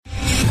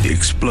The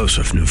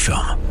explosive new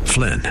film,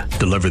 Flynn,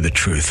 deliver the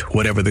truth,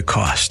 whatever the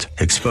cost,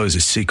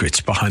 exposes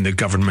secrets behind the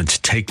government's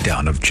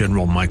takedown of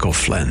General Michael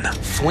Flynn.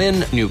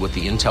 Flynn knew what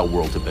the intel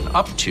world had been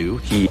up to.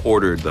 He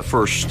ordered the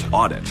first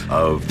audit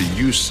of the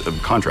use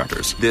of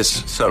contractors.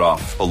 This set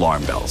off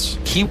alarm bells.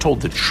 He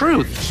told the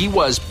truth. He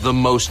was the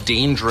most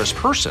dangerous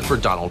person for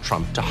Donald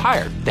Trump to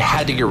hire. They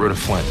had to get rid of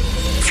Flynn.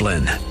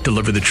 Flynn,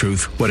 deliver the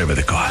truth, whatever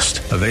the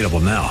cost. Available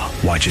now.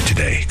 Watch it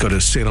today. Go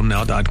to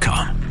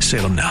salemnow.com.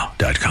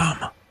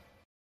 salemnow.com.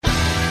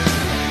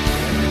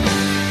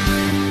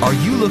 Are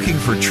you looking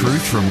for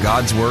truth from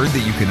God's Word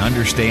that you can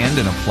understand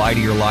and apply to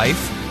your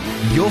life?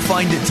 You'll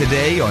find it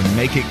today on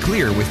Make It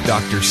Clear with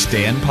Dr.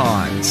 Stan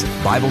Ponz,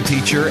 Bible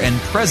teacher and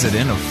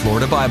president of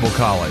Florida Bible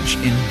College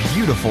in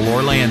beautiful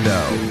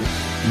Orlando.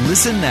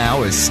 Listen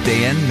now as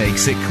Stan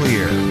makes it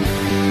clear.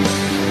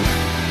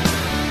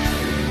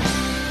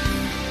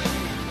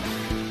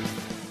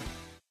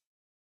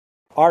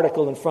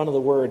 Article in front of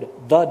the word,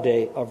 the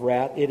day of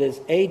wrath. It is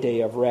a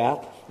day of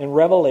wrath and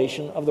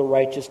revelation of the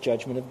righteous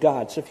judgment of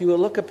God. So if you will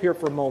look up here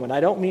for a moment,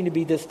 I don't mean to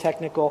be this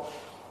technical,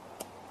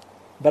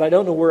 but I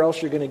don't know where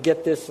else you're going to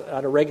get this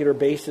on a regular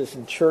basis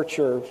in church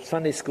or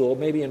Sunday school,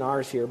 maybe in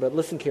ours here, but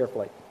listen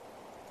carefully.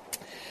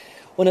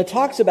 When it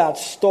talks about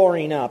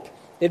storing up,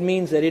 it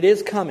means that it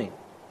is coming.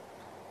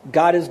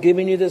 God is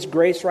giving you this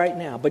grace right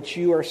now, but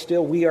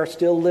we are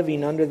still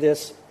living under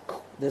this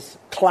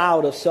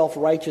cloud of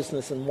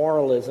self-righteousness and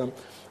moralism.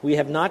 We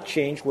have not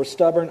changed. We're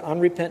stubborn,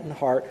 unrepentant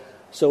heart.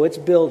 So it's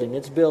building,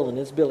 it's building,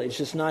 it's building. It's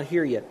just not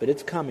here yet, but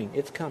it's coming,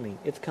 it's coming,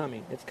 it's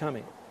coming, it's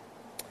coming.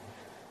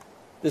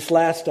 This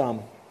last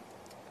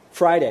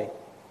Friday,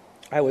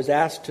 I was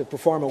asked to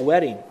perform a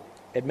wedding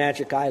at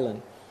Magic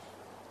Island.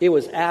 It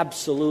was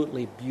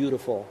absolutely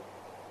beautiful.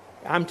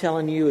 I'm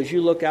telling you, as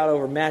you look out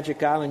over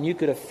Magic Island, you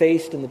could have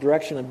faced in the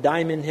direction of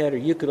Diamond Head, or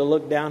you could have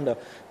looked down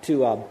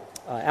to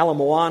Ala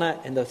Moana,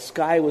 and the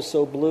sky was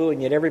so blue,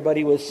 and yet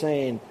everybody was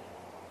saying,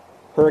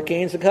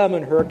 hurricanes are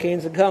coming,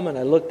 hurricanes are coming.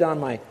 I looked on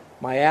my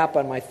app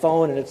on my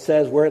phone, and it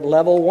says, we're at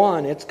level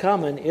 1, it's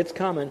coming, it's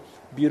coming.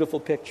 Beautiful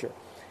picture.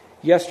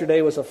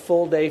 Yesterday was a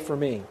full day for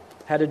me.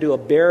 Had to do a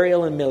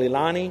burial in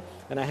Mililani,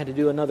 and I had to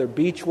do another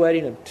beach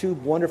wedding of 2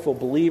 wonderful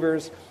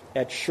believers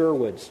at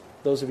Sherwoods.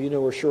 Those of you know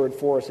where Sherwood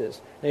Forest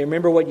is. Now, you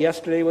remember what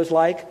yesterday was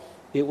like?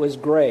 It was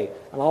gray.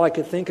 And all I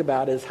could think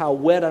about is how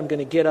wet I'm going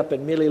to get up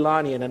in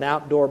Mililani in an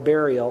outdoor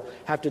burial,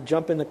 have to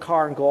jump in the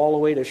car and go all the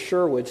way to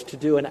Sherwoods to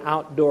do an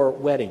outdoor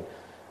wedding.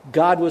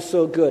 God was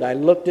so good. I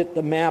looked at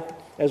the map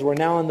as we're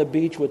now on the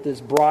beach with this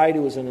bride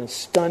who was in a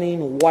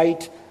stunning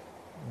white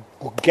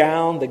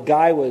gown. The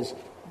guy was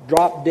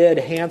drop dead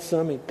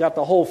handsome. He got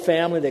the whole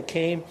family that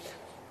came.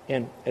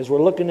 And as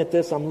we're looking at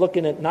this, I'm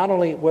looking at, not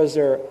only was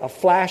there a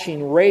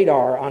flashing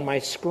radar on my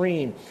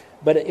screen,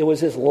 but it was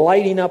just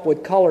lighting up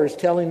with colors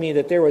telling me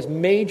that there was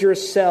major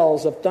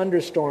cells of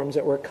thunderstorms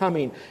that were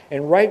coming.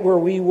 And right where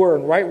we were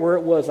and right where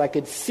it was, I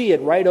could see it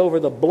right over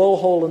the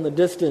blowhole in the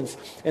distance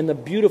and the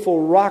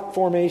beautiful rock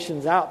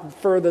formations out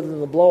further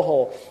than the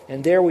blowhole.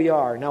 And there we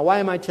are. Now, why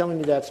am I telling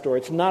you that story?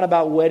 It's not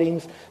about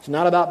weddings. It's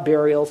not about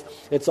burials.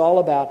 It's all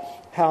about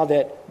how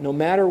that no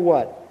matter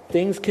what,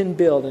 things can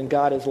build, and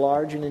God is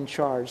large and in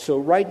charge. So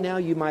right now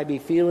you might be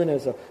feeling,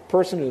 as a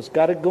person who's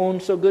got it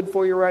going so good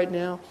for you right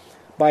now,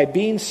 by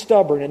being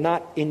stubborn and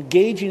not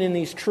engaging in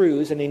these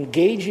truths and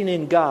engaging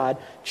in God,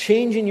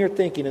 changing your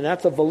thinking, and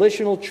that's a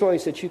volitional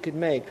choice that you could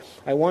make.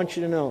 I want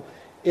you to know,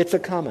 it's a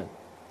coming.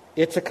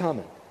 It's a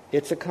coming.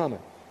 It's a coming.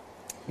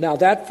 Now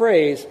that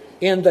phrase,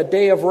 in the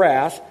day of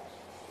wrath,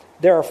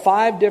 there are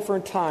 5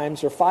 different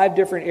times or 5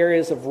 different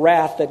areas of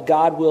wrath that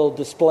God will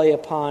display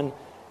upon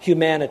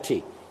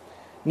humanity.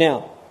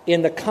 Now,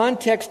 in the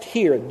context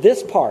here,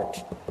 this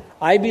part,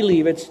 I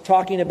believe it's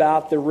talking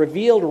about the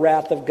revealed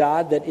wrath of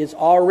God that is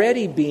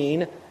already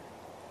being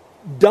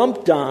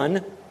dumped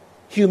on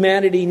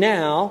humanity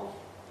now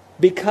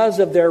because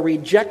of their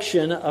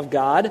rejection of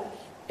God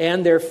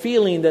and their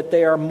feeling that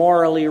they are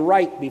morally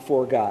right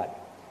before God.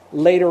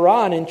 Later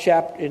on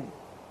in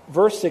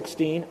verse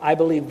 16, I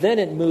believe then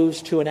it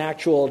moves to an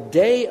actual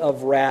day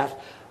of wrath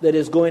that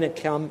is going to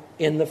come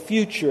in the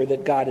future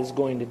that God is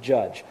going to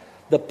judge.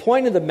 The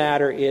point of the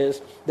matter is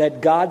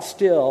that God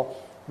still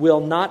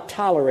will not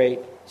tolerate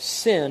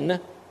sin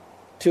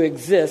to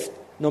exist,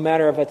 no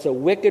matter if it's a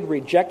wicked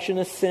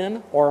rejectionist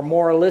sin or a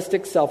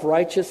moralistic,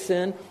 self-righteous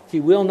sin.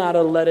 He will not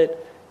let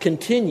it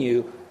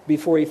continue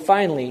before He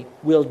finally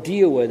will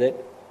deal with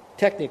it,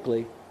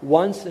 technically,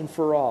 once and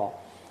for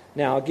all.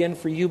 Now, again,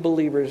 for you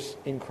believers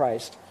in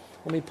Christ,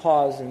 let me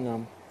pause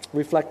and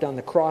reflect on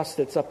the cross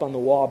that's up on the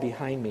wall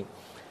behind me.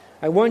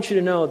 I want you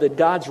to know that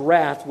God's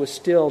wrath was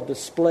still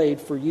displayed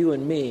for you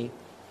and me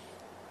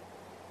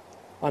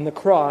on the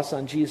cross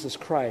on Jesus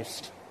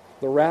Christ.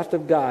 The wrath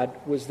of God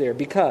was there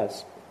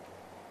because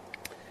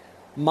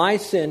my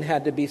sin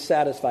had to be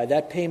satisfied.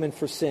 That payment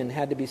for sin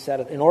had to be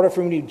satisfied. In order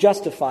for me to be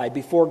justified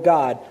before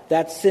God,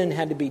 that sin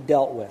had to be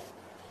dealt with.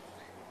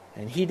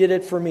 And He did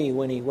it for me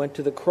when He went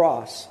to the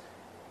cross,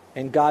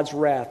 and God's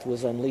wrath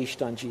was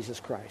unleashed on Jesus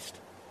Christ.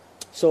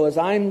 So as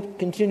I'm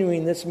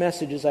continuing this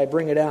message, as I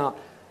bring it out,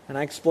 And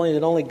I explained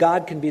that only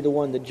God can be the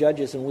one that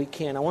judges and we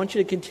can't. I want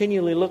you to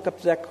continually look up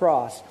to that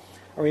cross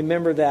and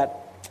remember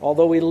that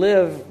although we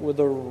live with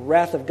the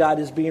wrath of God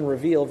is being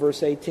revealed,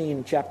 verse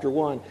 18, chapter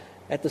 1,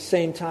 at the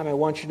same time I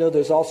want you to know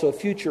there's also a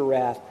future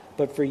wrath.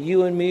 But for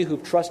you and me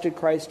who've trusted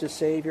Christ as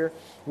Savior,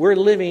 we're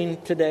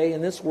living today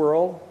in this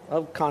world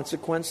of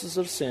consequences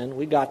of sin.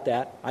 We got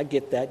that. I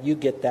get that. You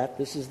get that.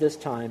 This is this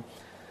time.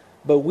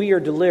 But we are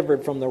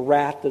delivered from the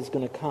wrath that's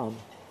going to come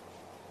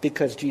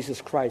because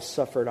Jesus Christ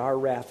suffered our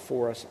wrath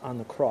for us on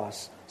the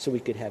cross so we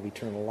could have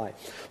eternal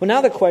life. Well,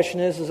 now the question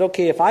is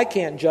okay, if I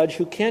can't judge,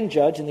 who can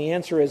judge? And the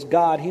answer is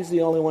God. He's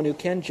the only one who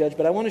can judge.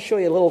 But I want to show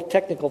you a little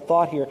technical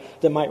thought here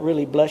that might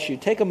really bless you.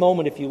 Take a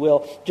moment, if you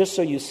will, just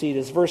so you see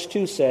this. Verse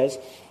 2 says,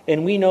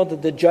 and we know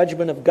that the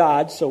judgment of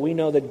God, so we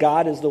know that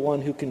God is the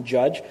one who can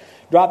judge.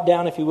 Drop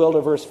down, if you will,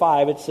 to verse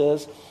 5. It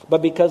says,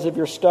 but because of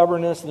your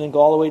stubbornness, and then go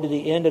all the way to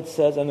the end, it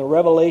says, and the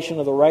revelation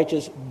of the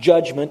righteous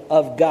judgment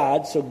of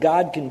God, so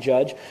God can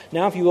judge.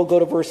 Now, if you will, go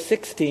to verse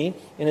 16,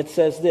 and it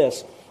says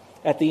this.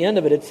 At the end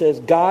of it, it says,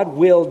 God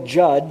will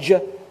judge.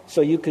 So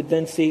you could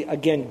then see,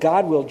 again,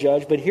 God will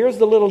judge. But here's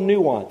the little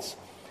nuance.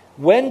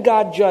 When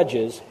God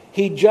judges,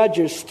 He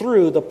judges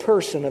through the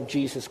person of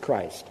Jesus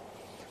Christ.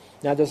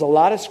 Now, there's a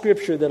lot of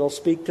Scripture that'll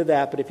speak to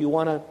that, but if you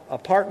want a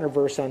partner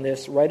verse on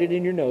this, write it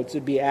in your notes.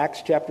 It'd be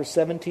Acts chapter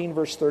 17,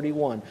 verse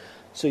 31.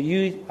 So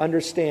you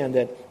understand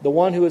that the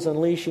one who is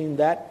unleashing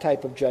that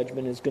type of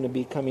judgment is going to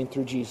be coming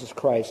through Jesus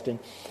Christ. And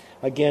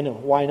again,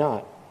 why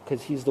not?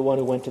 Because He's the one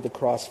who went to the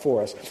cross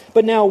for us.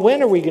 But now,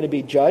 when are we going to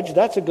be judged?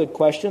 That's a good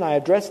question. I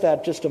addressed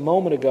that just a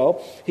moment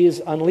ago. He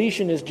is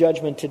unleashing His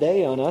judgment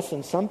today on us,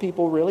 and some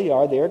people really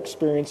are. They're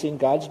experiencing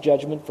God's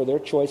judgment for their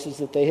choices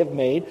that they have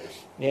made,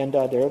 and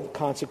there are the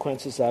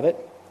consequences of it.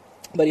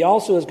 But He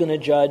also is going to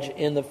judge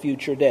in the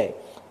future day.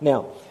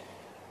 Now,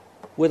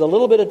 with a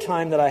little bit of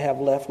time that I have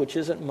left, which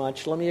isn't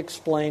much, let me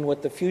explain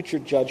what the future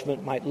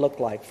judgment might look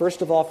like.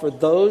 First of all, for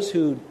those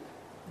who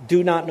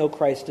do not know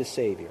Christ as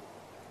Savior.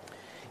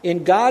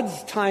 In God's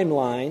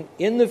timeline,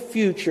 in the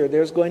future,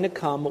 there's going to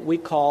come what we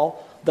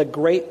call the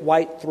Great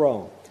White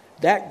Throne.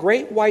 That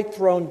Great White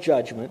Throne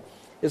judgment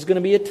is going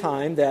to be a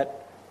time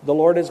that the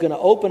Lord is going to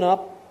open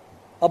up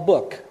a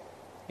book.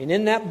 And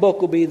in that book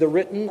will be the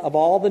written of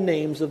all the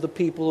names of the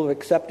people who have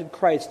accepted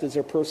Christ as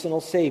their personal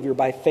Savior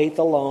by faith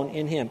alone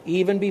in Him.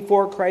 Even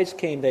before Christ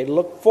came, they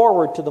looked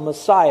forward to the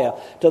Messiah,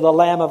 to the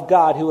Lamb of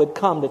God who had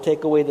come to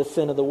take away the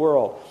sin of the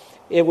world.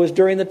 It was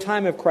during the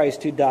time of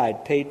Christ who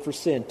died, paid for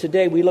sin.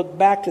 Today we look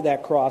back to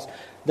that cross.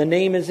 The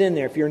name is in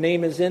there. If your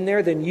name is in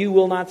there, then you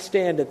will not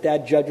stand at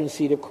that judgment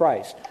seat of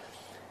Christ.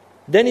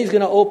 Then He's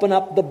going to open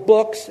up the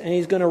books and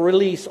He's going to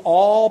release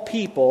all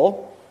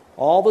people,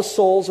 all the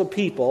souls of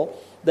people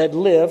that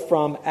live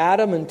from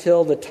Adam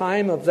until the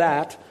time of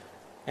that.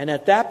 And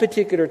at that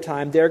particular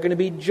time, they're going to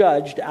be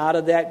judged out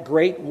of that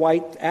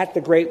at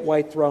the Great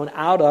White Throne,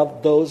 out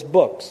of those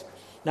books.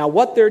 Now,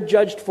 what they're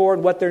judged for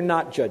and what they're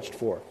not judged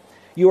for.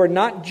 You are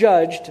not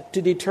judged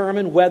to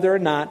determine whether or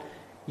not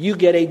you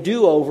get a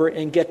do-over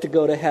and get to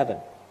go to heaven.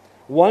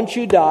 Once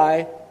you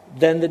die,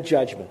 then the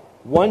judgment.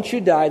 Once you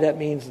die, that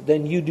means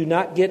then you do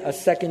not get a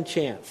second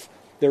chance.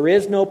 There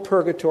is no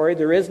purgatory.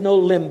 There is no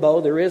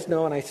limbo. There is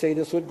no, and I say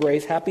this with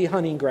grace, happy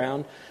hunting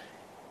ground.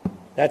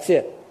 That's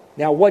it.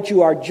 Now, what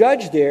you are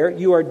judged there,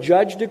 you are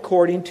judged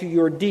according to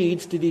your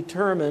deeds to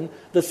determine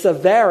the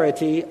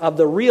severity of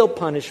the real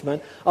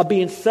punishment of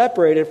being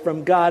separated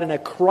from God in a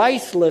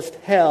Christless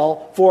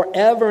hell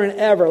forever and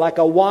ever, like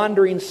a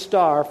wandering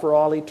star for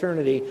all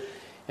eternity,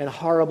 and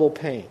horrible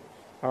pain.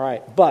 All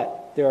right,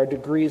 but there are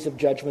degrees of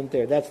judgment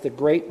there. That's the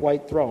Great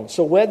White Throne.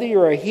 So whether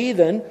you're a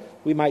heathen,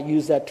 we might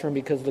use that term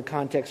because of the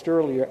context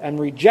earlier, and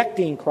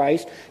rejecting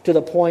Christ to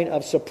the point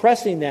of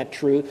suppressing that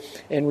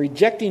truth and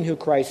rejecting who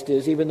Christ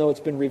is, even though it's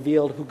been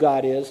revealed who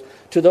God is,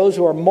 to those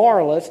who are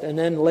moralists, and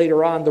then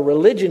later on the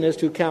religionist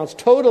who counts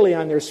totally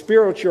on their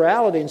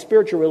spirituality and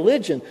spiritual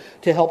religion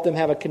to help them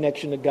have a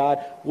connection to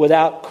God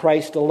without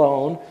Christ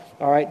alone,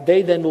 all right,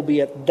 they then will be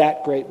at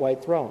that Great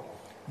White Throne.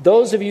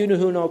 Those of you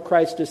who know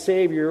Christ as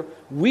Savior,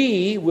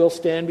 we will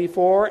stand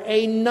before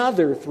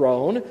another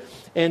throne,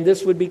 and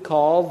this would be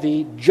called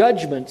the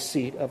judgment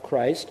seat of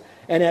Christ.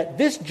 And at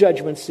this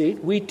judgment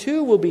seat, we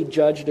too will be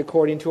judged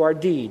according to our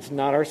deeds,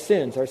 not our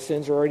sins. Our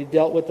sins are already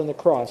dealt with on the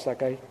cross,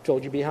 like I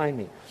told you behind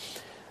me.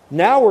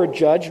 Now we're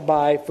judged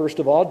by, first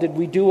of all, did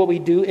we do what we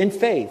do in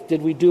faith?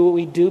 Did we do what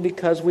we do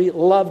because we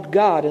loved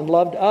God and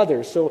loved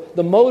others? So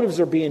the motives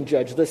are being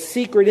judged. The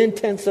secret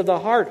intents of the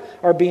heart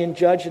are being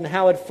judged and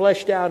how it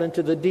fleshed out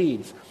into the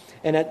deeds.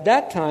 And at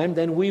that time,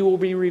 then we will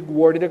be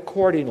rewarded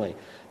accordingly.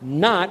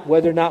 Not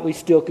whether or not we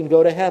still can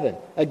go to heaven.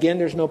 Again,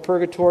 there's no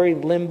purgatory,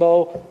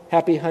 limbo,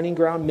 happy hunting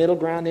ground, middle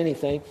ground,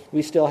 anything.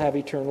 We still have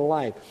eternal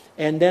life.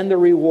 And then the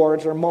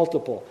rewards are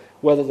multiple.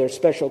 Whether they're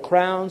special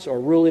crowns or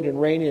ruling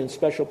and reigning in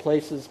special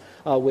places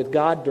with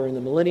God during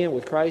the millennium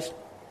with Christ,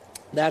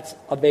 that's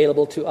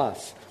available to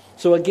us.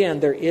 So again,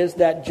 there is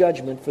that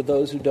judgment for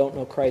those who don't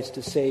know Christ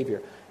as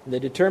Savior. And the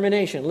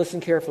determination, listen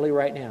carefully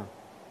right now,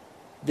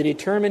 the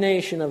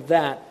determination of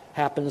that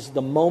happens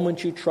the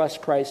moment you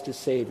trust Christ as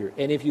Savior.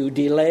 And if you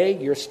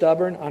delay, you're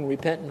stubborn,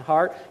 unrepentant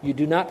heart, you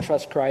do not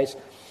trust Christ,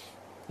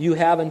 you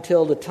have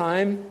until the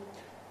time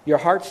your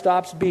heart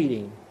stops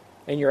beating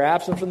and you're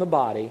absent from the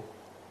body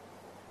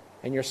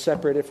and you're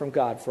separated from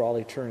God for all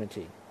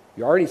eternity.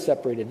 You're already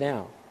separated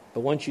now, but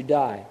once you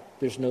die,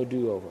 there's no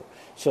do-over.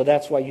 So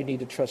that's why you need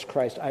to trust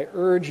Christ. I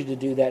urge you to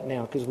do that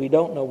now because we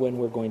don't know when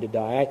we're going to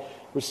die.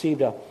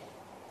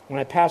 When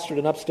I pastored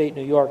in upstate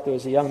New York, there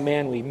was a young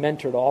man we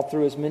mentored all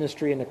through his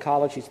ministry into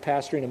college. He's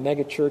pastoring a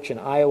mega church in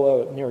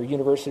Iowa near a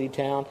university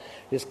town.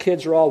 His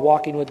kids are all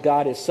walking with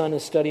God. His son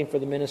is studying for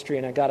the ministry,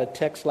 and I got a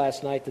text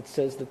last night that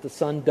says that the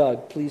son,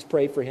 Doug, please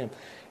pray for him,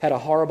 had a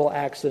horrible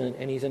accident,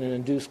 and he's in an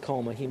induced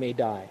coma. He may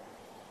die.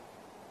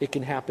 It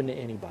can happen to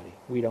anybody.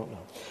 We don't know.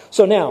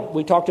 So now,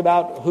 we talked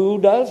about who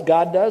does,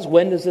 God does.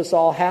 When does this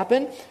all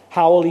happen?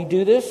 How will he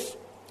do this?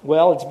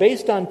 Well, it's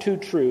based on two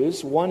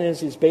truths. One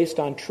is based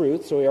on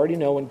truth. So we already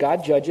know when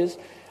God judges,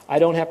 I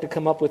don't have to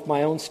come up with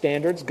my own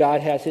standards.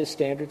 God has his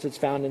standards. It's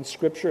found in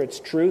Scripture. It's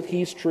truth.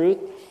 He's truth.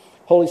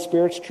 Holy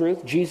Spirit's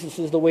truth. Jesus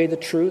is the way, the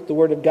truth. The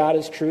Word of God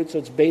is truth. So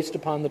it's based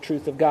upon the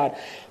truth of God.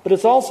 But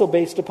it's also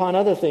based upon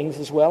other things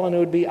as well. And it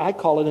would be, I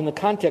call it in the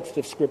context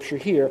of Scripture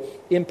here,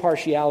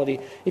 impartiality.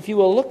 If you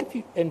will look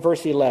in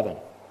verse 11.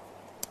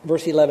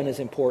 Verse 11 is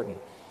important.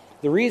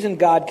 The reason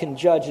God can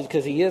judge is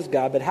because he is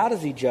God, but how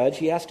does he judge?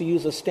 He has to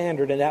use a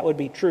standard, and that would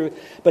be truth.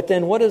 But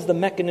then what is the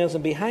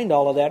mechanism behind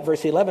all of that?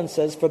 Verse 11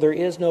 says, for there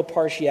is no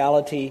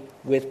partiality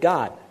with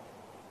God.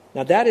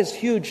 Now that is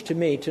huge to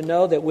me, to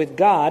know that with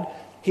God,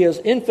 he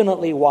is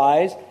infinitely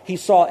wise. He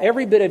saw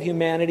every bit of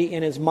humanity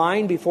in his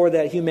mind before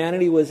that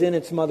humanity was in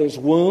its mother's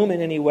womb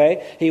in any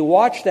way. He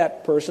watched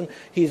that person.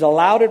 He's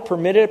allowed it,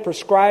 permitted it,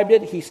 prescribed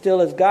it. He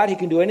still is God. He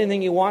can do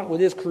anything he wants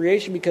with his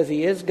creation because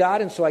he is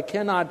God. And so I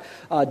cannot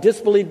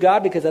disbelieve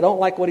God because I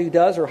don't like what he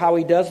does or how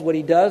he does what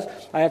he does.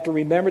 I have to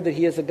remember that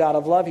he is a God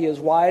of love. He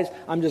is wise.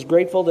 I'm just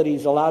grateful that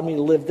he's allowed me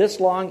to live this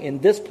long in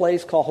this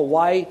place called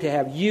Hawaii, to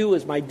have you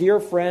as my dear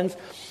friends.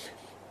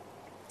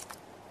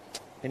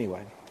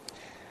 Anyway.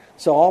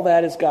 So all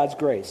that is God's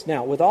grace.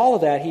 Now, with all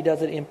of that, he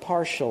does it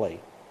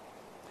impartially.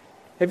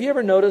 Have you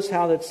ever noticed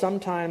how that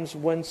sometimes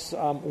when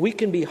we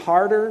can be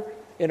harder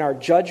in our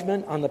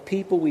judgment on the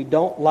people we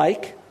don't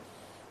like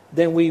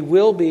than we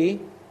will be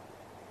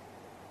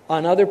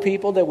on other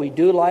people that we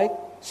do like?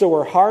 So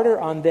we're harder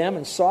on them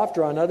and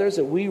softer on others,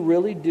 that we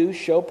really do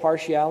show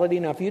partiality.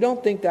 Now, if you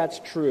don't think that's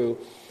true,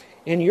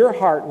 in your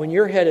heart, when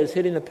your head is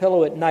hitting the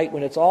pillow at night,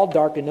 when it's all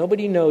dark and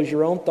nobody knows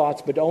your own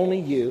thoughts but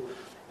only you,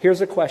 here's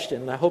a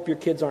question, and I hope your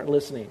kids aren't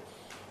listening.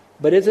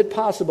 But is it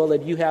possible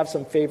that you have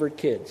some favorite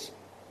kids?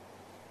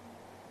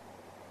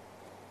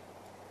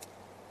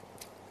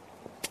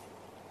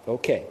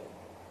 Okay.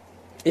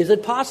 Is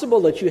it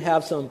possible that you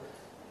have some...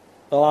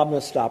 Well, I'm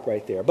going to stop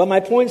right there. But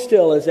my point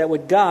still is that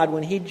with God,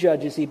 when he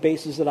judges, he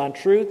bases it on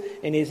truth,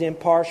 and he's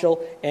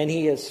impartial, and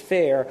he is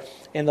fair.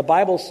 And the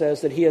Bible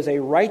says that he is a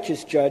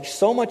righteous judge,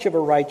 so much of a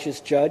righteous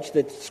judge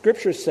that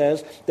Scripture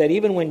says that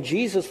even when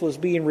Jesus was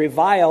being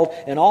reviled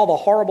and all the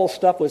horrible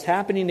stuff was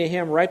happening to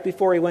him right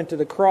before he went to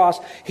the cross,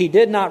 he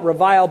did not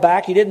revile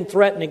back. He didn't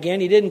threaten again.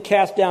 He didn't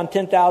cast down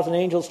 10,000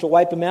 angels to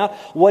wipe him out.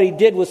 What he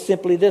did was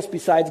simply this,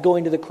 besides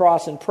going to the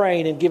cross and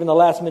praying and giving the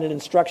last minute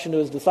instruction to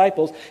his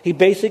disciples. He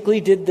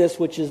basically did this,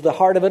 which is the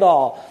heart of it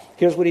all.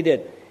 Here's what he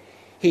did.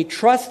 He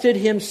trusted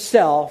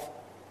himself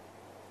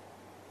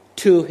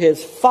to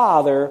his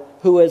Father,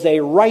 who is a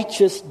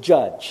righteous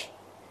judge.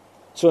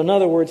 So in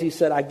other words, he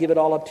said, I give it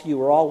all up to you.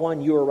 We're all one.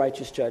 You are a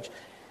righteous judge.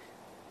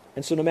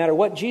 And so no matter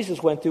what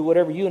Jesus went through,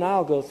 whatever you and I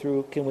will go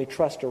through, can we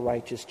trust a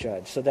righteous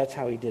judge? So that's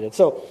how he did it.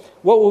 So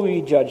what will we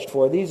be judged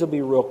for? These will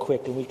be real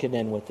quick and we can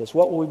end with this.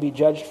 What will we be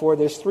judged for?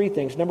 There's three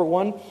things. Number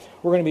one,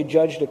 we're going to be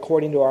judged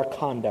according to our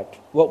conduct,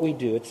 what we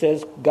do. It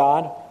says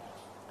God,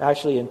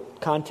 actually in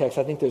context,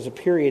 I think there's a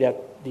period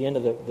at the end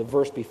of the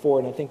verse before,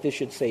 and I think this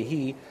should say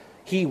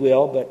he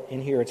will, but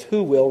in here it's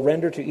who will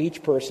render to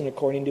each person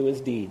according to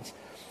his deeds.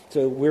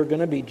 So we're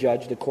going to be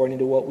judged according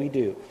to what we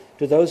do.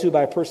 To those who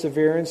by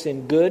perseverance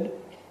in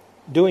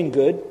doing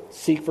good,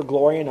 seek for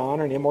glory and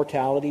honor and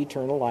immortality,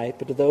 eternal life.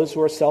 But to those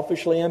who are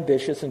selfishly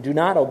ambitious and do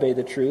not obey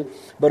the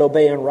truth, but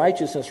obey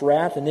unrighteousness,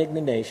 wrath, and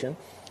indignation,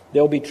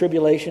 there will be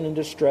tribulation and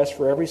distress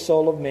for every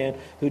soul of man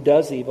who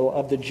does evil,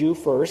 of the Jew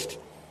first,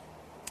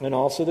 and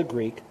also the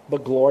Greek,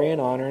 but glory and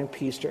honor and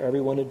peace to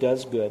everyone who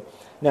does good.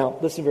 Now,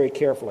 listen very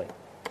carefully.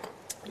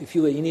 If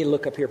you need to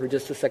look up here for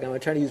just a second. I'm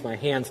trying to use my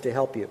hands to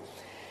help you.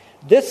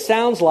 This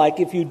sounds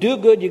like if you do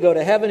good, you go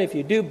to heaven. If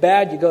you do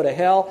bad, you go to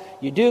hell.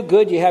 You do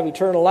good, you have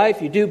eternal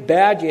life. You do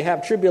bad, you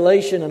have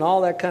tribulation and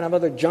all that kind of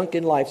other junk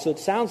in life. So it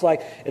sounds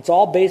like it's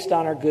all based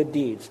on our good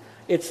deeds.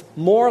 It's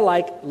more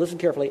like, listen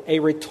carefully, a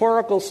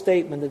rhetorical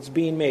statement that's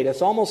being made.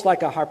 It's almost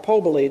like a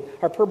hyperbole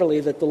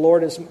that the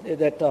Lord is,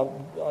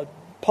 that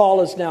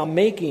Paul is now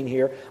making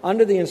here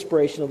under the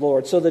inspiration of the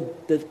Lord. So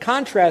the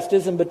contrast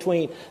isn't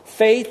between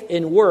faith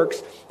and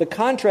works. The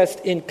contrast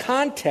in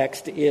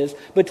context is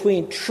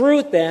between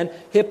truth and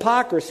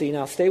hypocrisy.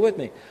 Now stay with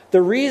me.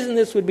 The reason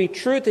this would be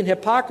truth and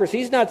hypocrisy,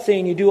 he's not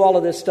saying you do all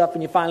of this stuff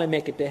and you finally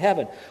make it to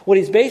heaven. What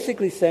he's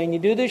basically saying, you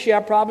do this, you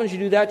have problems, you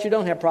do that, you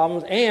don't have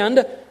problems.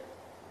 And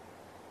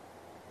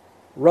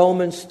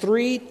Romans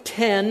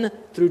 3:10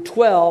 through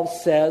 12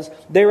 says,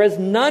 there is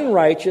none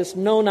righteous,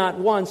 no, not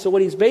one. So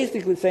what he's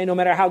basically saying, no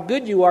matter how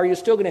good you are, you're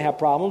still going to have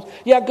problems.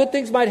 Yeah, good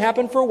things might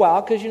happen for a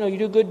while because, you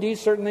do good deeds,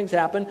 certain things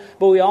happen.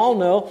 But we all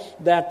know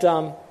that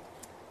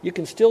you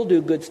can still do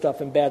good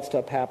stuff and bad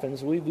stuff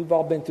happens. We've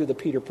all been through the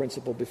Peter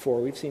principle before.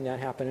 We've seen that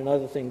happen and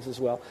other things as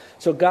well.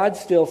 So God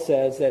still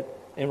says that,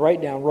 and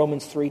write down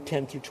Romans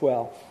 3:10 through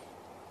 12,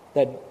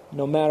 that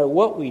no matter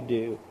what we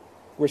do,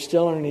 we're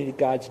still underneath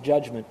God's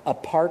judgment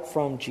apart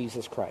from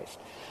Jesus Christ.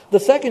 The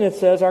second, it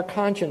says, our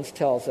conscience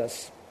tells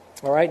us.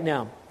 All right,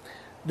 now,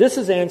 this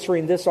is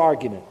answering this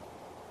argument.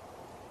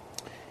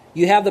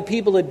 You have the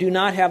people that do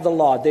not have the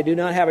law. They do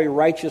not have a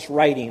righteous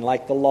writing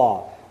like the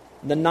law.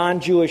 The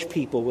non-Jewish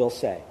people will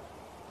say.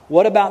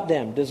 What about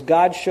them? Does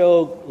God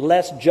show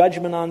less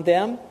judgment on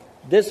them?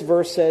 This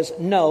verse says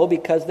no,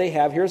 because they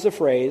have, here's the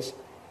phrase,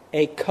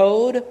 a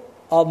code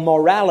of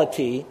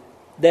morality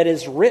that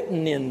is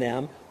written in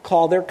them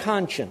called their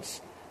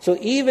conscience. So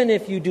even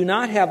if you do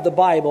not have the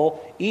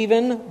Bible,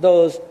 even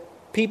those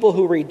people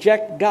who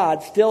reject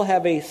God still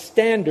have a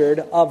standard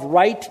of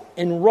right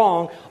and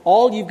wrong.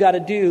 All you've got to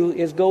do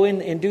is go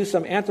in and do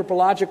some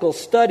anthropological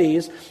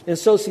studies and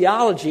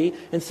sociology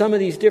in some of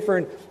these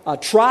different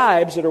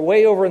tribes that are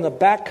way over in the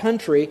back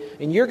country,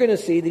 and you're going to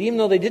see that even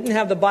though they didn't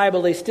have the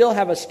Bible, they still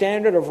have a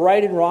standard of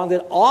right and wrong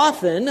that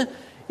often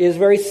is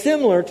very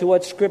similar to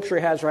what Scripture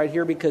has right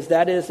here, because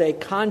that is a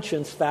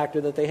conscience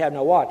factor that they have.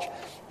 Now watch.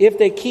 If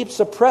they keep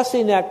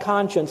suppressing that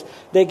conscience,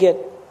 they get,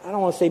 I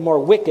don't want to say more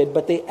wicked,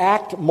 but they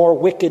act more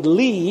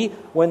wickedly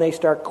when they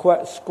start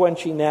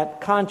squenching that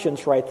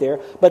conscience right there.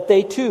 But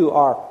they too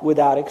are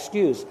without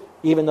excuse.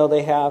 Even though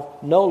they have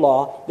no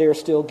law, they are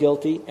still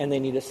guilty and they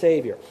need a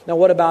Savior. Now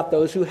what about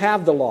those who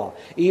have the law?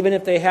 Even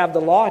if they have the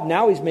law,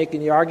 now he's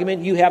making the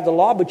argument, you have the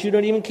law, but you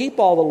don't even keep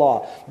all the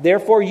law.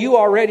 Therefore, you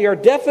already are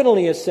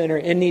definitely a sinner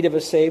in need of a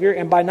Savior.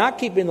 And by not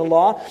keeping the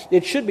law,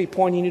 it should be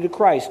pointing you to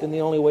Christ. And the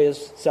only way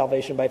is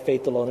salvation by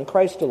faith alone in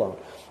Christ alone.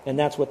 And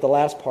that's what the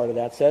last part of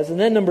that says. And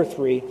then number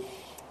 3,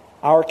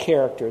 our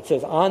character. It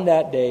says, on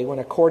that day, when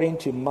according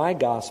to my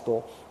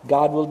gospel,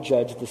 God will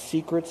judge the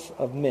secrets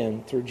of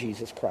men through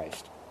Jesus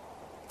Christ.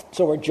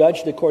 So we're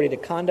judged according to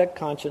conduct,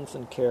 conscience,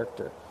 and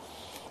character.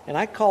 And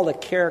I call the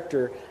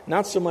character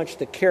not so much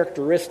the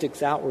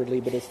characteristics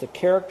outwardly, but it's the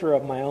character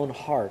of my own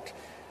heart.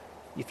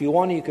 If you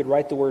want, you could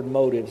write the word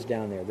motives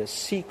down there. The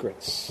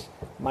secrets,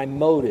 my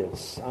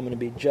motives. I'm going to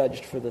be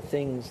judged for the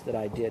things that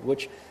I did.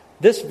 Which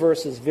this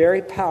verse is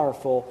very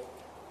powerful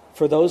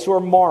for those who are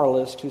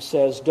moralists, who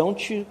says,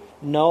 don't you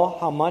know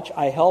how much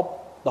I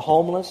help the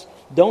homeless?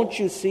 Don't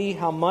you see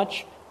how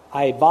much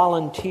I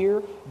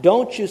volunteer?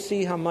 Don't you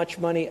see how much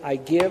money I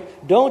give?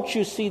 Don't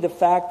you see the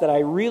fact that I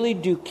really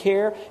do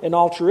care, and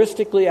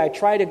altruistically I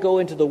try to go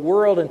into the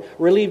world and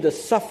relieve the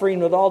suffering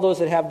with all those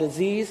that have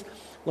disease?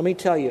 Let me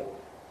tell you,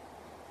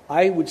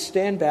 I would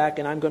stand back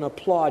and I'm going to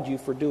applaud you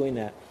for doing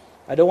that.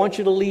 I don't want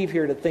you to leave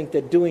here to think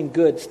that doing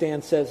good,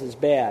 Stan says, is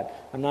bad.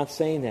 I'm not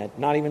saying that.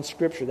 Not even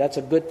Scripture. That's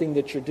a good thing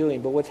that you're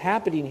doing. But what's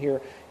happening here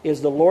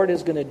is the Lord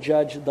is going to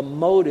judge the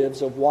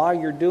motives of why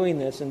you're doing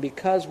this. And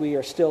because we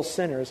are still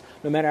sinners,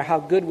 no matter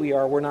how good we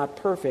are, we're not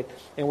perfect,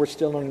 and we're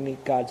still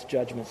underneath God's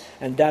judgment.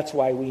 And that's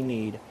why we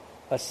need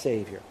a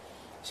Savior.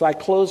 So I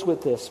close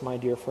with this, my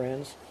dear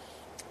friends.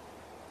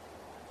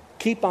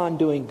 Keep on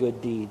doing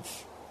good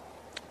deeds.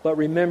 But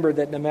remember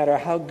that no matter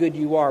how good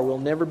you are, we'll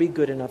never be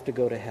good enough to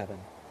go to heaven.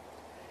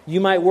 You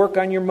might work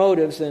on your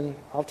motives, and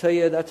I'll tell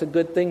you that's a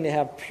good thing to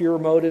have pure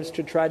motives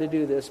to try to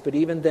do this. But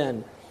even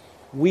then,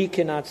 we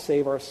cannot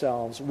save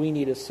ourselves. We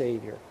need a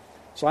Savior.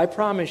 So I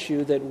promise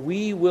you that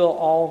we will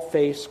all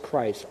face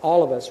Christ.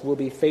 All of us will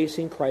be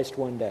facing Christ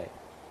one day.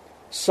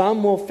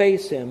 Some will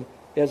face Him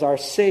as our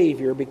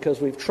Savior because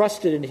we've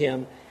trusted in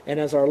Him and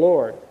as our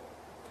Lord.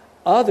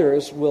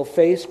 Others will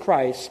face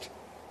Christ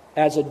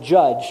as a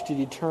judge to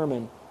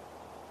determine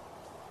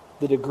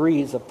the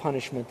degrees of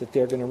punishment that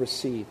they're going to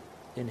receive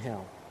in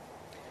hell.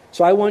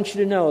 So I want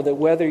you to know that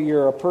whether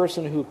you're a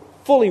person who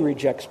fully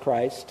rejects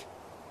Christ,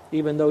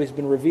 even though He's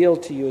been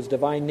revealed to you as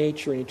divine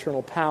nature and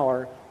eternal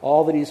power,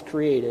 all that He's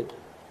created,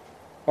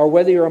 or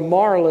whether you're a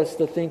moralist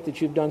to think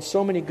that you've done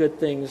so many good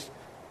things,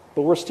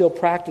 but we're still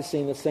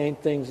practicing the same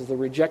things as the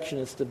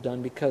rejectionists have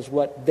done, because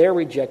what they're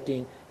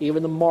rejecting,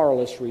 even the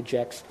moralist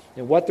rejects.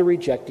 And what they're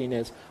rejecting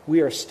is,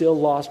 we are still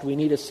lost. We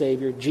need a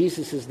Savior.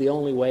 Jesus is the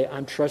only way.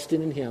 I'm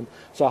trusting in Him.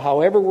 So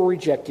however we're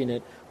rejecting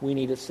it, we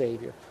need a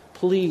Savior.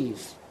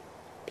 Please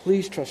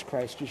trust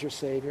Christ as your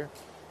Savior.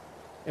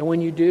 And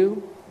when you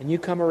do, and you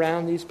come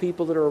around these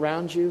people that are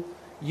around you,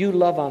 you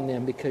love on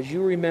them because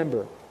you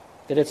remember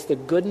that it's the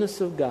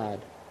goodness of God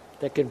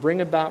that can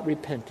bring about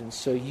repentance.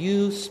 So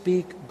you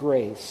speak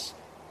grace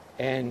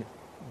and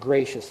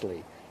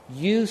graciously.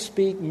 You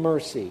speak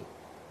mercy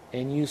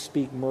and you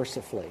speak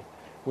mercifully.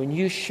 When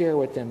you share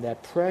with them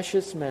that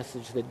precious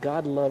message that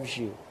God loves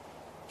you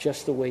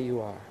just the way you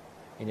are.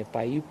 And if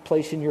by you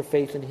placing your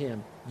faith in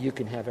Him, you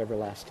can have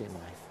everlasting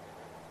life.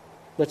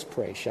 Let's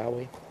pray, shall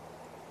we?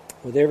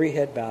 With every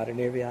head bowed and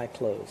every eye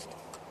closed.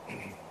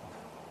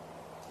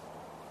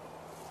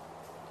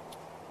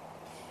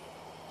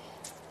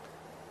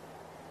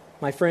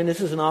 My friend, this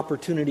is an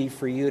opportunity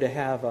for you to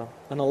have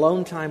an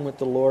alone time with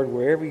the Lord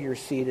wherever you're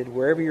seated,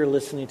 wherever you're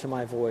listening to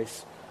my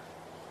voice.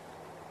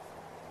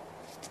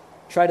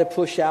 Try to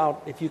push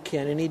out, if you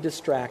can, any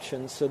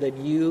distractions so that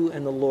you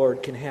and the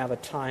Lord can have a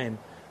time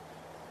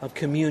of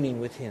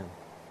communing with Him.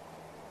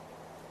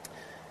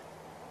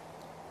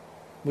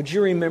 Would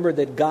you remember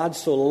that God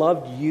so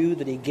loved you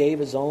that He gave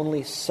His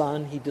only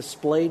Son? He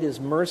displayed His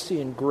mercy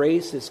and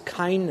grace, His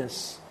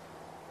kindness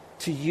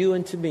to you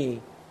and to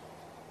me.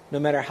 No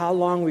matter how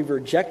long we've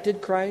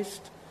rejected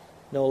Christ,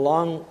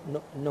 no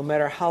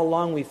matter how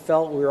long we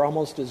felt we were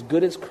almost as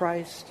good as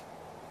Christ,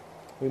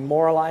 we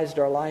moralized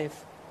our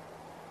life.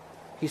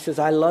 He says,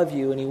 I love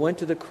you, and He went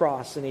to the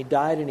cross, and He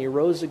died, and He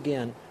rose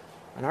again.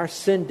 And our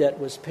sin debt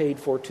was paid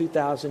for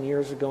 2,000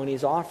 years ago, and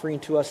He's offering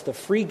to us the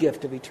free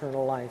gift of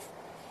eternal life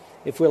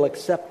if we'll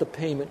accept the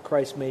payment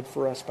Christ made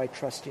for us by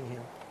trusting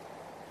Him.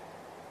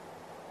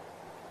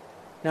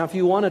 Now, if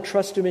you want to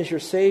trust Him as your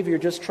Savior,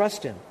 just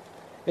trust Him.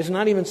 It's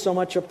not even so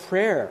much a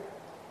prayer.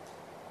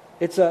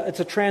 It's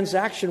a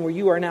transaction where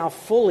you are now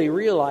fully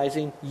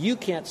realizing you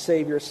can't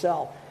save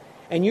yourself.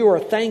 And you are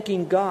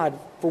thanking God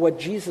for what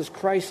Jesus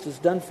Christ has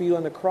done for you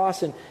on the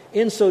cross. And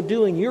in so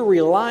doing, you're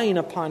relying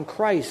upon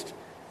Christ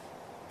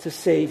to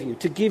save you,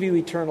 to give you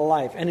eternal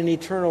life and an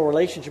eternal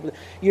relationship.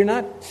 You're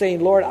not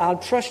saying, Lord, I'll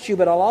trust you,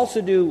 but I'll also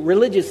do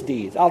religious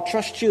deeds. I'll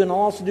trust you and I'll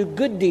also do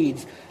good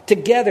deeds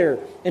together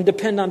and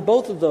depend on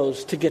both of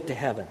those to get to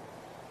heaven.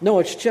 No,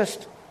 it's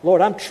just,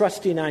 Lord, I'm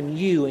trusting on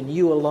you and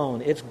you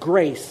alone. It's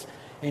grace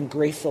and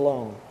grace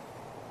alone.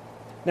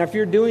 Now, if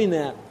you're doing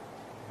that,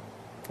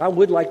 I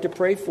would like to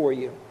pray for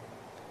you.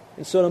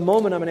 And so in a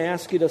moment, I'm going to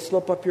ask you to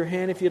slip up your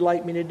hand if you'd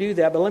like me to do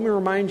that. But let me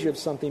remind you of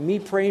something. Me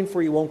praying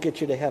for you won't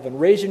get you to heaven.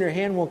 Raising your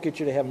hand won't get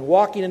you to heaven.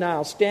 Walking an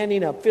aisle,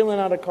 standing up, filling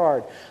out a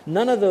card.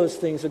 None of those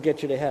things will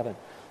get you to heaven.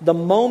 The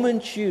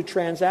moment you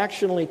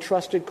transactionally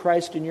trusted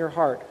Christ in your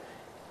heart,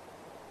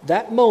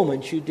 that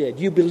moment you did.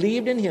 You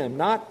believed in Him,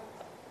 not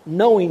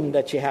knowing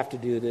that you have to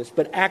do this,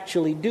 but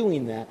actually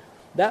doing that.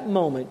 That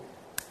moment,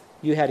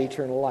 you had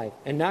eternal life.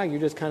 And now you're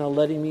just kind of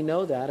letting me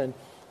know that. And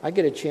I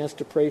get a chance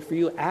to pray for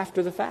you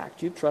after the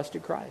fact. You've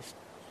trusted Christ.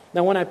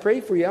 Now, when I pray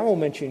for you, I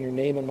won't mention your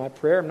name in my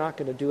prayer. I'm not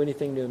going to do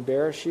anything to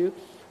embarrass you.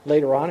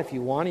 Later on, if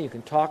you want to, you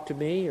can talk to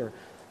me or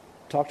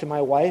talk to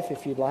my wife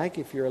if you'd like.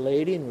 If you're a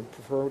lady and would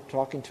prefer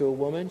talking to a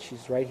woman,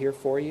 she's right here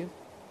for you.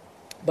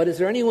 But is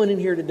there anyone in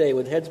here today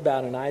with heads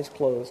bowed and eyes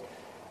closed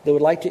that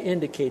would like to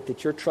indicate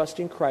that you're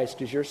trusting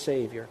Christ as your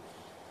Savior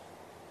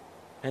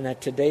and that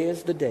today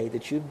is the day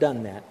that you've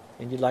done that?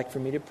 And you'd like for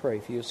me to pray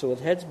for you. So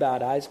with heads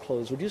bowed, eyes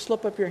closed, would you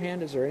slip up your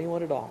hand? Is there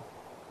anyone at all?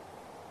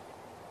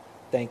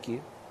 Thank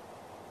you.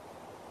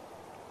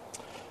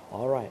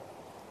 All right.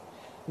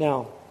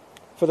 Now,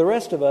 for the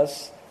rest of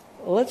us,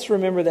 let's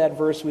remember that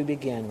verse we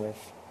began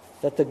with,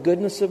 that the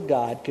goodness of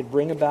God could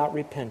bring about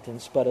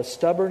repentance, but a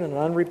stubborn and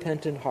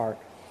unrepentant heart,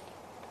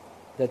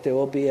 that there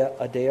will be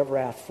a day of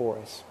wrath for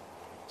us.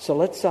 So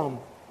let's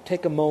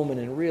take a moment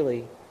and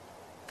really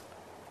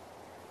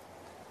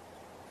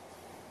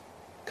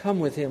come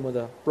with Him with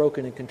a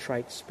broken and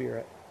contrite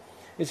spirit.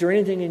 Is there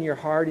anything in your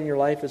heart, in your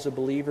life as a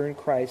believer in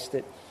Christ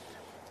that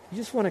you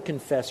just want to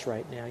confess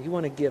right now? You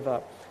want to give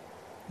up?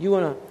 You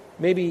want to,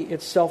 maybe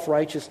it's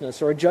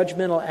self-righteousness or a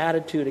judgmental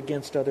attitude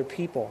against other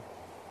people.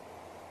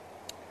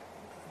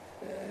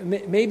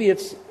 Maybe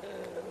it's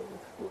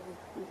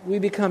we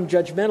become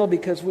judgmental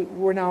because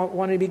we're now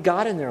wanting to be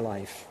God in their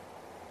life.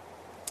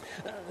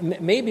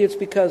 Maybe it's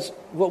because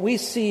what we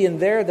see in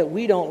there that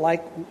we don't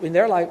like in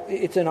their life,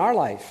 it's in our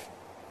life.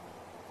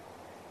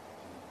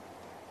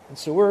 And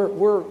so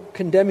we're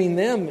condemning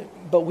them,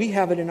 but we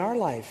have it in our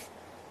life.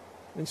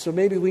 And so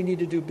maybe we need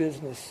to do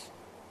business.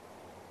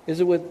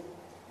 Is it with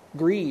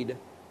greed,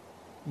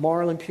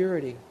 moral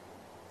impurity,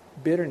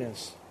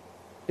 bitterness?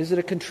 Is it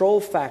a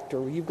control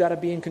factor where you've got to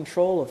be in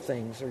control of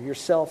things or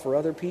yourself or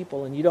other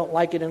people and you don't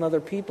like it in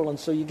other people and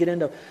so you get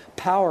into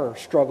power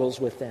struggles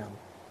with them?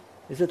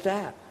 Is it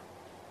that?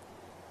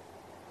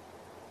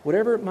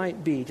 Whatever it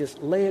might be,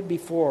 just lay it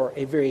before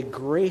a very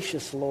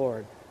gracious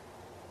Lord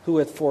who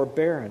with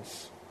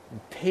forbearance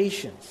and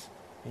patience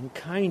and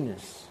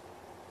kindness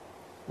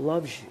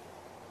loves you.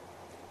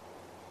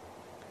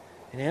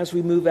 And as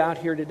we move out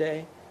here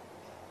today,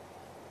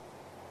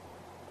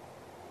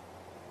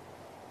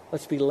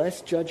 let's be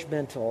less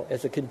judgmental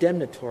as a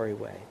condemnatory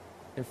way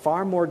and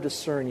far more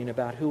discerning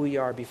about who we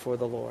are before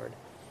the Lord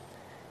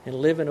and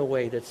live in a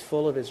way that's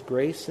full of His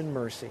grace and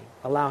mercy.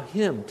 Allow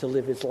Him to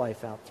live His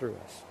life out through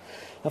us.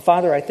 Now,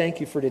 Father, I thank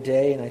You for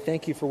today, and I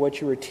thank You for what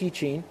You were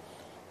teaching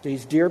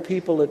these dear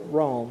people at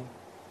Rome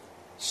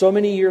so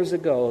many years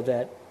ago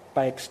that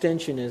by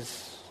extension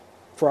is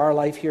for our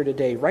life here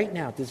today, right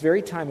now, at this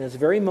very time, in this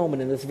very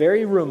moment, in this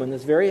very room, in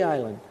this very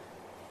island.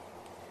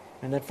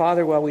 And that,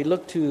 Father, while we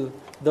look to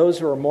those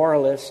who are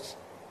moralists,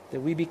 that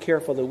we be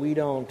careful that we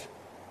don't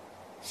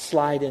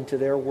slide into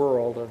their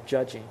world of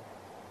judging.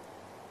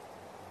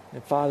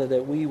 And, Father,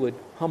 that we would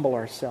humble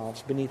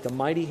ourselves beneath the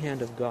mighty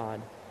hand of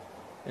God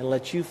and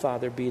let you,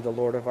 Father, be the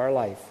Lord of our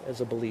life as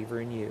a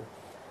believer in you.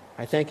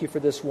 I thank you for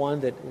this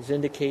one that is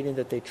indicating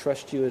that they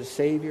trust you as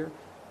Savior.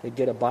 They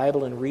get a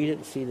Bible and read it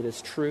and see that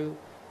it's true.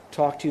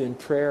 Talk to you in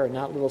prayer, and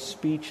not little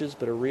speeches,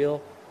 but a real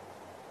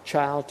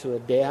child to a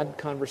dad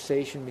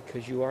conversation,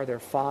 because you are their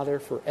Father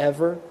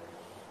forever.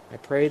 I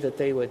pray that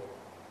they would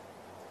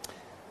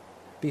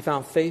be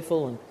found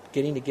faithful in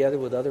getting together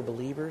with other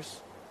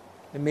believers.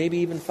 And maybe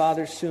even,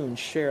 Father, soon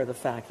share the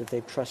fact that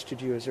they've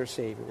trusted you as their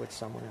Savior with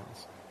someone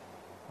else.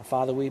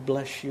 Father, we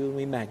bless you and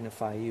we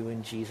magnify you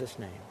in Jesus'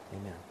 name.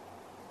 Amen.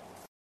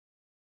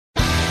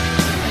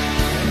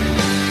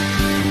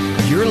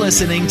 You're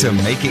listening to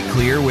Make It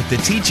Clear with the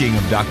teaching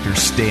of Dr.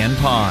 Stan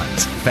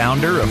Ponz,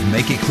 founder of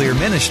Make It Clear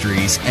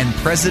Ministries and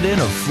president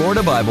of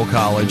Florida Bible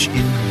College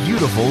in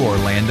beautiful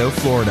Orlando,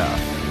 Florida.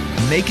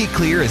 Make It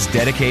Clear is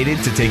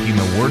dedicated to taking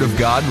the Word of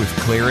God with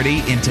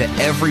clarity into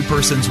every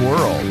person's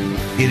world.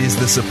 It is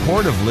the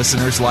support of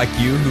listeners like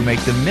you who make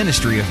the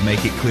ministry of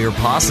Make It Clear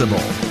possible.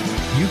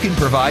 You can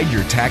provide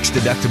your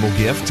tax-deductible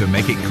gift to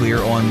Make It Clear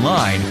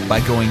online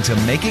by going to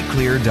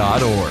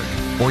makeitclear.org.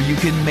 Or you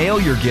can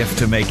mail your gift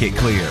to Make It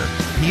Clear,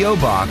 P.O.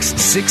 Box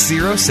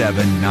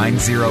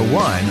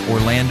 607901,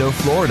 Orlando,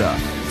 Florida,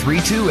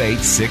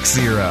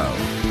 32860.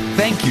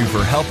 Thank you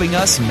for helping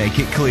us make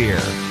it clear.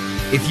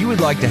 If you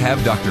would like to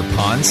have Dr.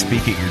 Ponz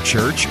speak at your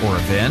church or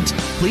event,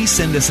 please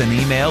send us an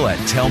email at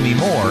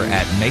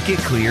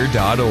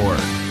tellmemore@makeitclear.org.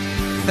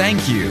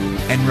 Thank you,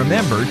 and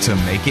remember to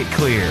make it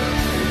clear.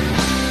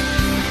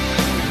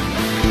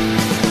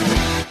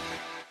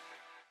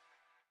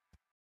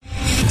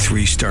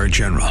 Three-star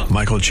General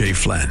Michael J.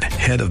 Flynn,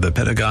 head of the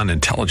Pentagon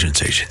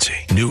Intelligence Agency,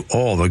 knew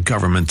all the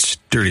government's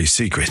dirty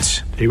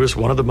secrets. He was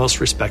one of the most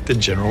respected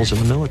generals in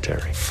the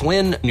military.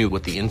 Flynn knew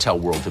what the intel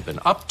world had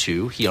been up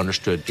to. He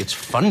understood its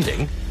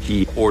funding.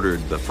 He ordered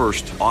the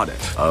first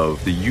audit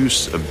of the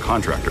use of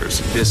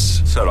contractors.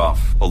 This set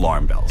off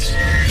alarm bells.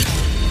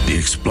 The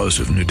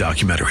explosive new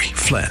documentary,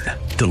 Flynn,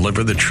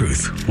 Deliver the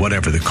Truth,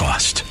 Whatever the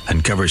Cost,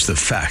 uncovers the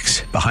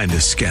facts behind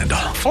this scandal.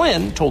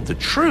 Flynn told the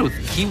truth.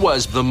 He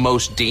was the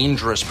most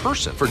dangerous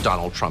person for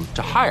Donald Trump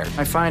to hire.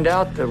 I find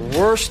out the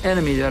worst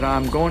enemy that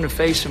I'm going to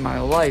face in my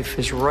life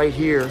is right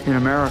here in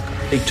America.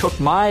 They took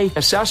my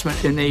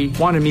assessment and they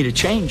wanted me to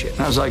change it.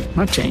 And I was like, I'm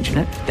not changing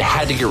it. They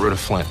had to get rid of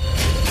Flynn.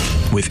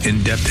 With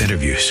in-depth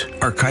interviews,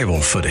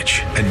 archival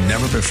footage, and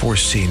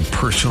never-before-seen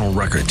personal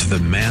records of the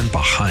man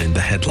behind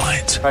the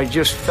headlines. I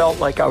just felt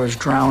like I was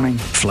drowning.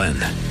 Flynn,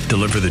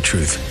 Deliver the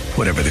Truth,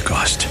 Whatever the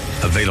Cost.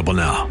 Available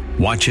now.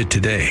 Watch it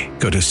today.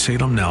 Go to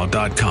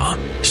salemnow.com.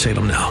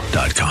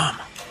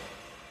 salemnow.com.